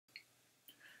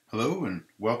Hello and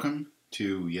welcome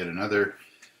to yet another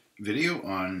video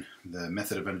on the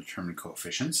method of undetermined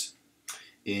coefficients.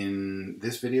 In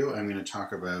this video I'm going to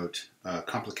talk about a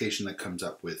complication that comes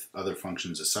up with other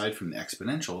functions aside from the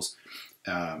exponentials,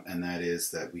 and that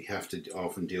is that we have to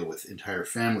often deal with entire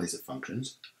families of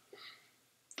functions.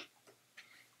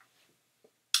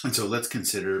 And so let's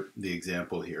consider the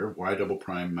example here, y double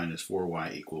prime minus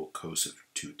 4y equal cos of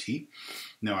 2t.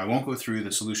 Now I won't go through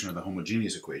the solution of the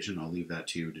homogeneous equation, I'll leave that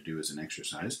to you to do as an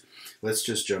exercise. Let's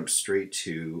just jump straight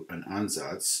to an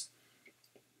ansatz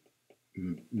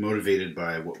motivated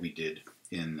by what we did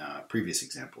in previous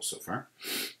examples so far.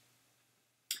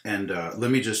 And I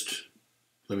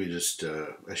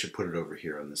should put it over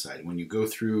here on the side. When you go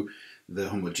through the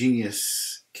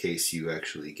homogeneous case, you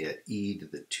actually get e to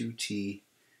the 2t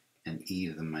and e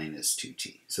to the minus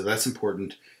 2t. So that's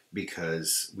important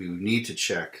because we need to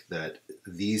check that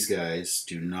these guys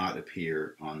do not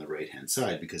appear on the right-hand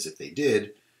side, because if they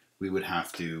did, we would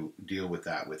have to deal with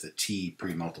that with a t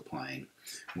pre-multiplying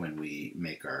when we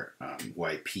make our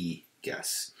yp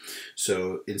guess.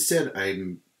 So instead,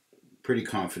 I'm pretty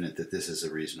confident that this is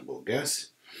a reasonable guess,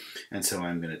 and so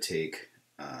I'm going to take,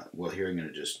 well, here I'm going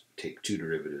to just take two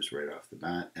derivatives right off the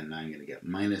bat, and now I'm going to get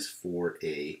minus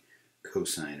 4a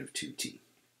cosine of 2t.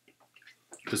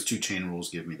 Those two chain rules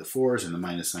give me the 4's, and the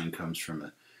minus sign comes from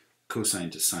a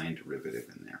cosine to sine derivative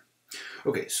in there.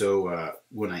 Okay, so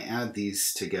when I add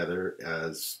these together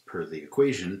as per the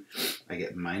equation, I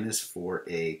get minus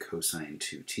 4a cosine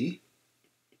 2t,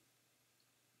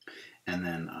 and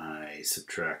then I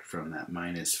subtract from that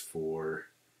minus 4a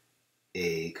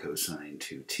cosine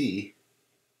 2t,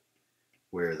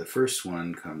 where the first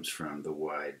one comes from the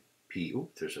yp, oh,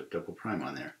 there's a double prime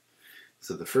on there.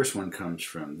 So the first one comes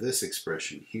from this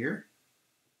expression here,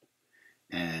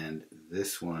 and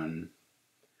this one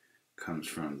comes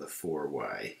from the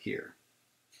 4y here,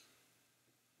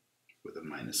 with a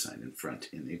minus sign in front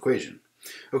in the equation.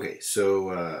 Okay,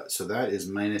 so that is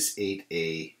minus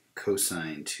 8a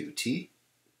cosine 2t,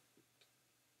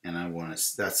 and I want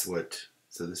to, that's what,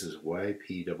 so this is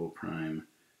yp double prime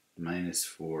minus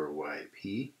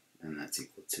 4yp, and that's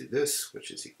equal to this,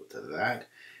 which is equal to that.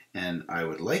 And I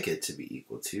would like it to be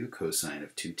equal to cosine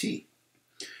of 2t.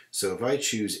 So if I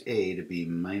choose a to be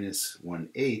minus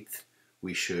 1/8,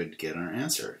 we should get our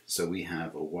answer. So we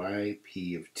have a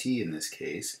yp of t in this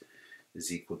case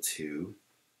is equal to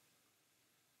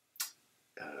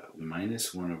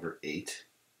minus 1/8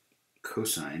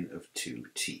 cosine of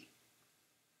 2t.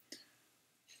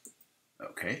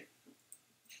 Okay,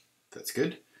 that's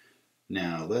good.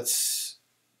 Now let's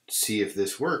see if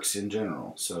this works in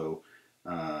general. So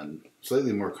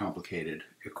slightly more complicated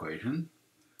equation.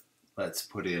 Let's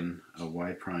put in a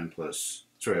y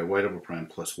double prime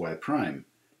plus y prime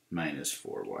minus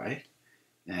 4y.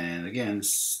 And again,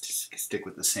 stick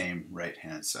with the same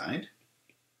right-hand side.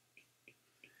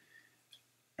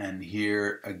 And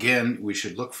here, again, we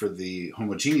should look for the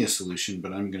homogeneous solution,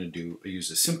 but I'm going to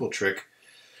use a simple trick,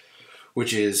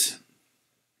 which is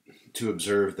to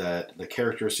observe that the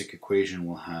characteristic equation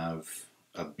will have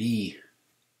a b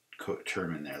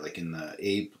term in there, like in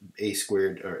the a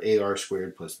squared or ar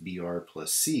squared plus br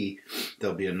plus c,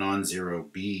 there'll be a non-zero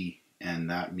b, and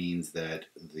that means that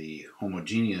the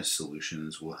homogeneous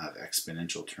solutions will have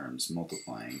exponential terms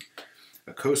multiplying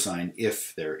a cosine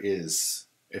if there is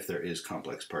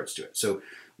complex parts to it. So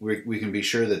we can be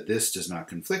sure that this does not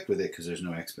conflict with it because there's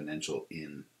no exponential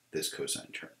in this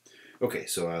cosine term. Okay,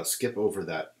 so I'll skip over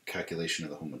that calculation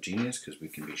of the homogeneous because we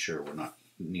can be sure we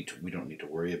don't need to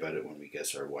worry about it when we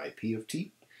guess our yp of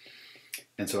t.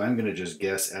 And so I'm going to just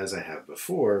guess, as I have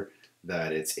before,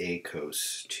 that it's a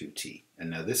cos 2t. And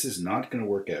now this is not going to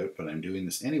work out, but I'm doing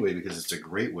this anyway because it's a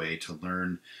great way to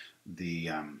learn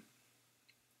the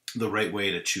right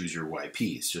way to choose your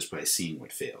yp's just by seeing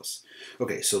what fails.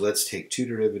 Okay, so let's take two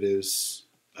derivatives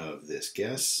of this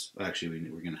guess. Actually,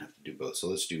 we're going to have to do both. So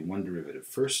let's do one derivative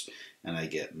first, and I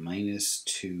get minus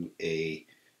 2a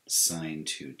sine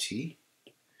 2t.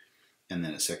 And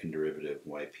then a second derivative,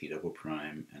 yp double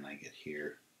prime, and I get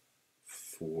here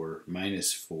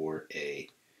minus 4a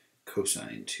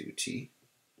cosine 2t.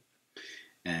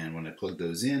 And when I plug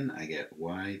those in, I get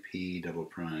yp double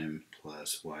prime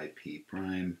plus yp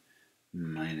prime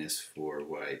minus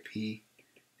 4yp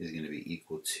is going to be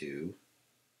equal to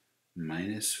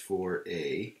minus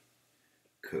 4a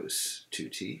cos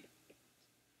 2t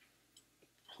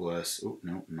plus,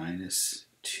 minus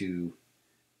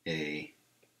 2a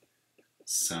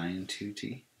sine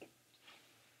 2t,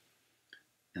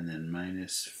 and then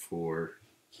minus 4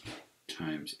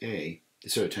 times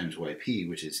yp,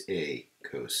 which is a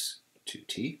cos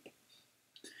 2t.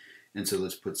 And so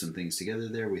let's put some things together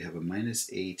there. We have a minus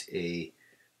 8a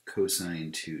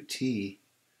cosine 2t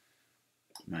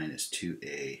minus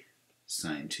 2a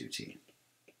sine 2t.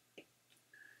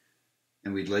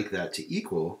 And we'd like that to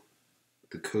equal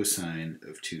the cosine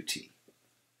of 2t.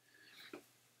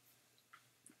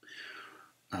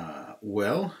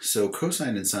 So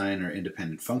cosine and sine are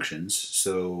independent functions,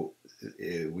 so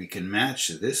we can match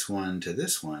this one to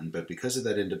this one, but because of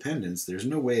that independence, there's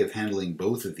no way of handling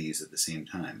both of these at the same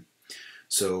time.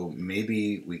 So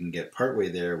maybe we can get partway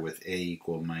there with a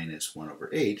equal minus 1 over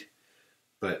 8,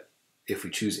 but if we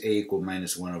choose a equal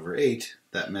minus 1 over 8,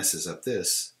 that messes up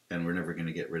this, and we're never going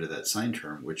to get rid of that sine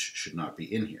term, which should not be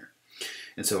in here.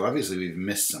 And so obviously we've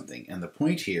missed something, and the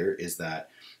point here is that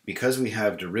because we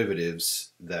have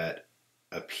derivatives that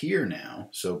appear now,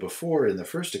 so before in the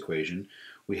first equation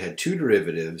we had two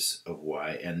derivatives of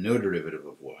y and no derivative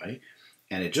of y,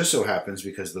 and it just so happens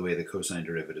because of the way the cosine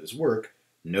derivatives work,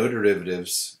 no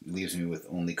derivatives leaves me with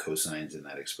only cosines in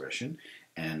that expression,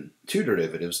 and two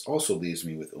derivatives also leaves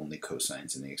me with only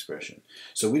cosines in the expression.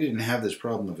 So we didn't have this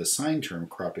problem of a sine term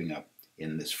cropping up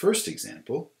in this first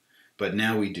example, but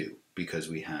now we do, because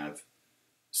we have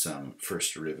some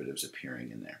first derivatives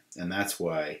appearing in there. And that's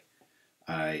why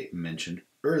I mentioned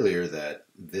earlier that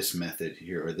this method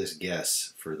here, or this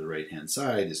guess for the right-hand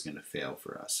side, is going to fail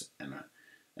for us.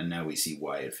 And now we see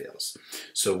why it fails.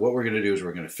 So what we're going to do is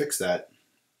we're going to fix that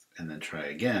and then try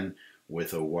again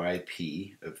with a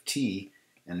yp of t.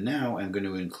 And now I'm going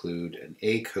to include an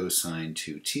a cosine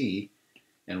 2t,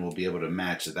 and we'll be able to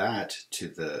match that to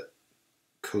the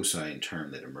cosine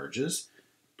term that emerges,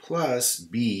 plus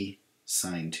b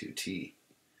sine 2t.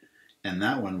 And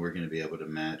that one we're going to be able to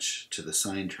match to the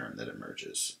sine term that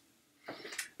emerges.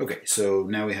 Okay, so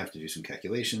now we have to do some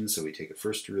calculations. So we take a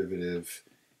first derivative,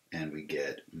 and we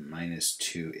get minus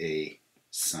 2a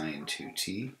sine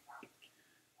 2t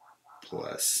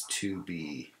plus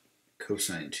 2b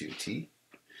cosine 2t.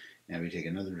 And we take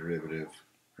another derivative,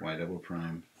 y double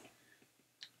prime,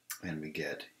 and we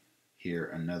get here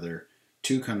another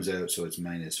 2 comes out, so it's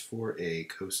minus 4a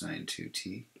cosine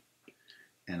 2t.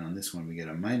 And on this one we get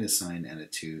a minus sign and a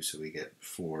 2, so we get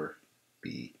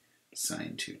 4b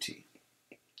sine 2t.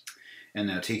 And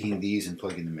now taking these and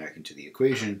plugging them back into the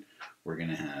equation, we're going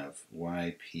to have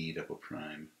yp double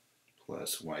prime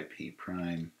plus yp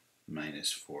prime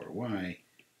minus 4y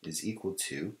is equal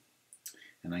to,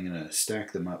 and I'm going to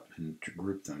stack them up and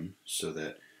group them so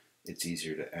that it's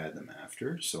easier to add them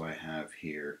after. So I have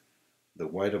here the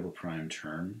y double prime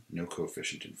term, no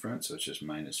coefficient in front, so it's just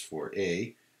minus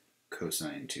 4a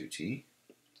cosine 2t.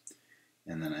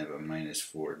 And then I have a minus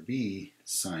 4b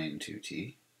sine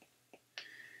 2t.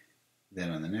 Then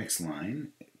on the next line,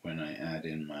 when I add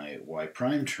in my y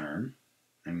prime term,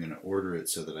 I'm going to order it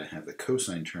so that I have the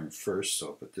cosine term first, so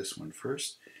I'll put this one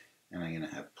first, and I'm going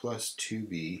to have plus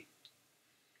 2b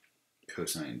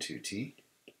cosine 2t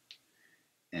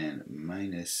and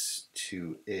minus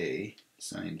 2a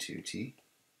sine 2t.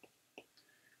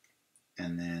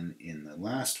 And then in the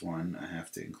last one, I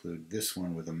have to include this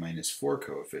one with a minus 4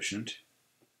 coefficient.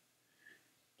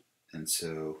 And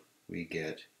so we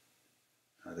get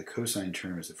the cosine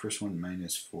term is the first one,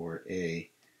 minus 4a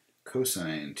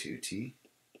cosine 2t,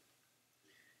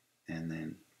 and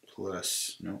then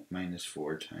plus, no, minus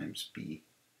 4 times b,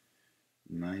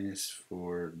 minus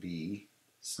 4b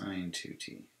sine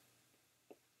 2t.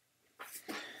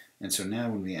 And so now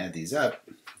when we add these up,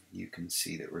 you can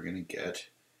see that we're going to get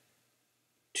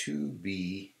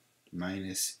 2b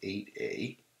minus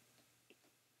 8a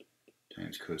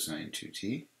times cosine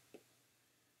 2t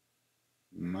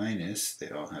minus, they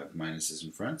all have minuses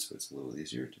in front, so it's a little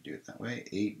easier to do it that way,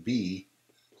 8b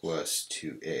plus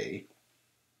 2a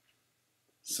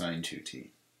sine 2t.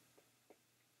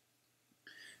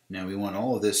 Now we want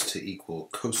all of this to equal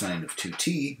cosine of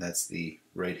 2t. That's the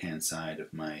right-hand side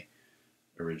of my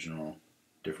original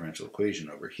differential equation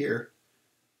over here.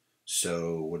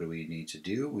 So what do we need to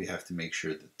do? We have to make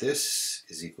sure that this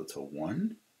is equal to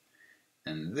 1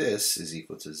 and this is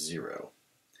equal to 0.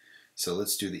 So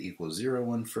let's do the equal 0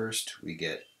 one first. We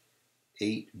get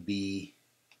 8b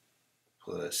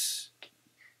plus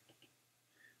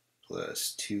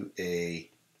 2a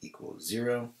equals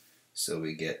 0. So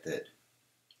we get that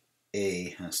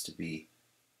a has to be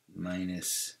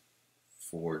minus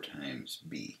 4 times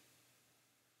b.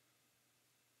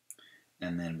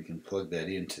 And then we can plug that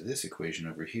into this equation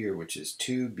over here, which is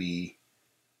 2b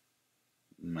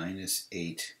minus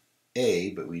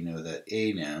 8a, but we know that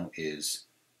a now is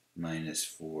minus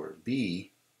 4b,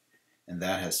 and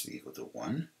that has to be equal to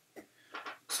 1.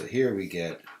 So here we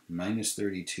get minus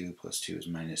 32 plus 2 is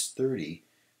minus 30,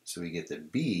 so we get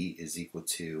that b is equal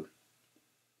to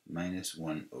minus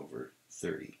 1 over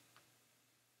 30.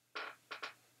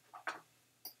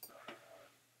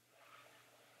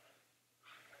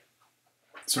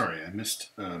 Sorry, I missed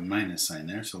a minus sign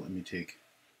there, so let me take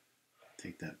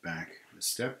that back a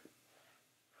step.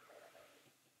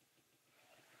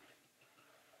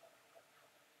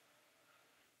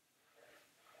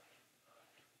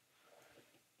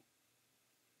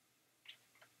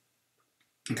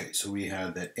 Okay, so we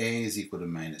have that a is equal to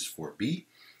minus 4b,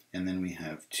 and then we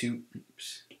have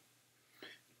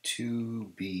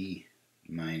 2b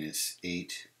minus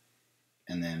 8,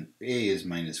 and then a is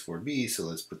minus 4b, so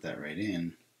let's put that right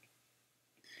in,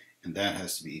 and that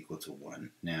has to be equal to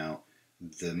 1. Now,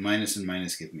 the minus and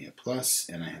minus give me a plus,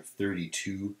 and I have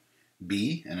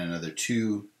 32b, and another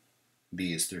 2b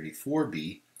is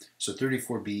 34b, so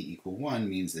 34b equal 1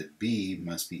 means that b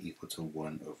must be equal to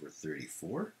 1 over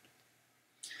 34.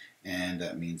 And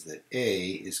that means that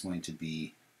a is going to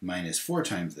be minus 4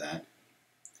 times that.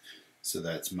 So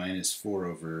that's minus 4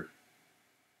 over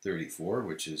 34,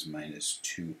 which is minus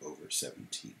 2 over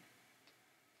 17.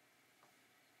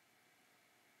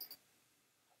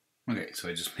 Okay, so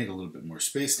I just made a little bit more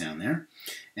space down there.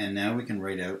 And now we can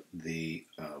write out the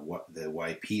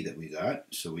yp that we got.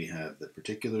 So we have the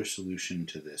particular solution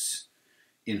to this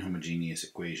inhomogeneous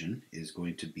equation is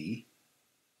going to be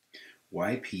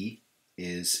yp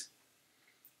is,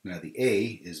 now the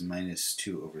a is minus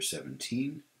 2 over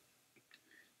 17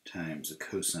 times the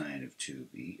cosine of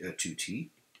 2t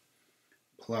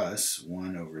plus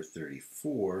 1 over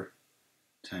 34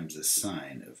 times the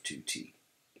sine of 2t.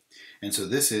 And so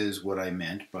this is what I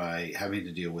meant by having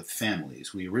to deal with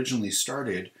families. We originally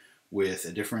started with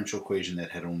a differential equation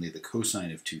that had only the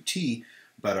cosine of 2t,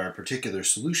 but our particular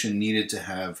solution needed to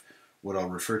have what I'll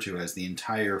refer to as the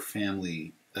entire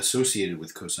family associated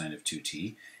with cosine of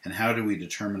 2t. And how do we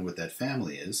determine what that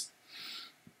family is?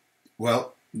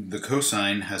 Well, the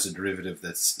cosine has a derivative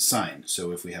that's sine.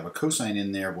 So if we have a cosine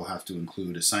in there, we'll have to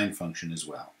include a sine function as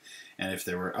well. And if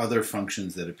there were other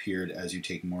functions that appeared as you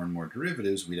take more and more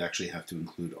derivatives, we'd actually have to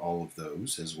include all of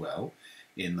those as well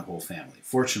in the whole family.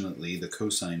 Fortunately, the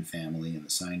cosine family and the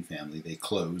sine family, they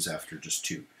close after just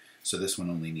 2. So this one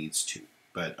only needs 2.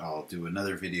 But I'll do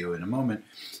another video in a moment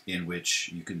in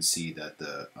which you can see that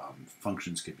the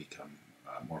functions could become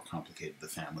more complicated. The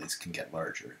families can get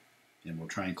larger. And we'll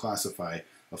try and classify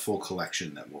a full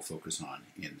collection that we'll focus on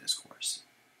in this course.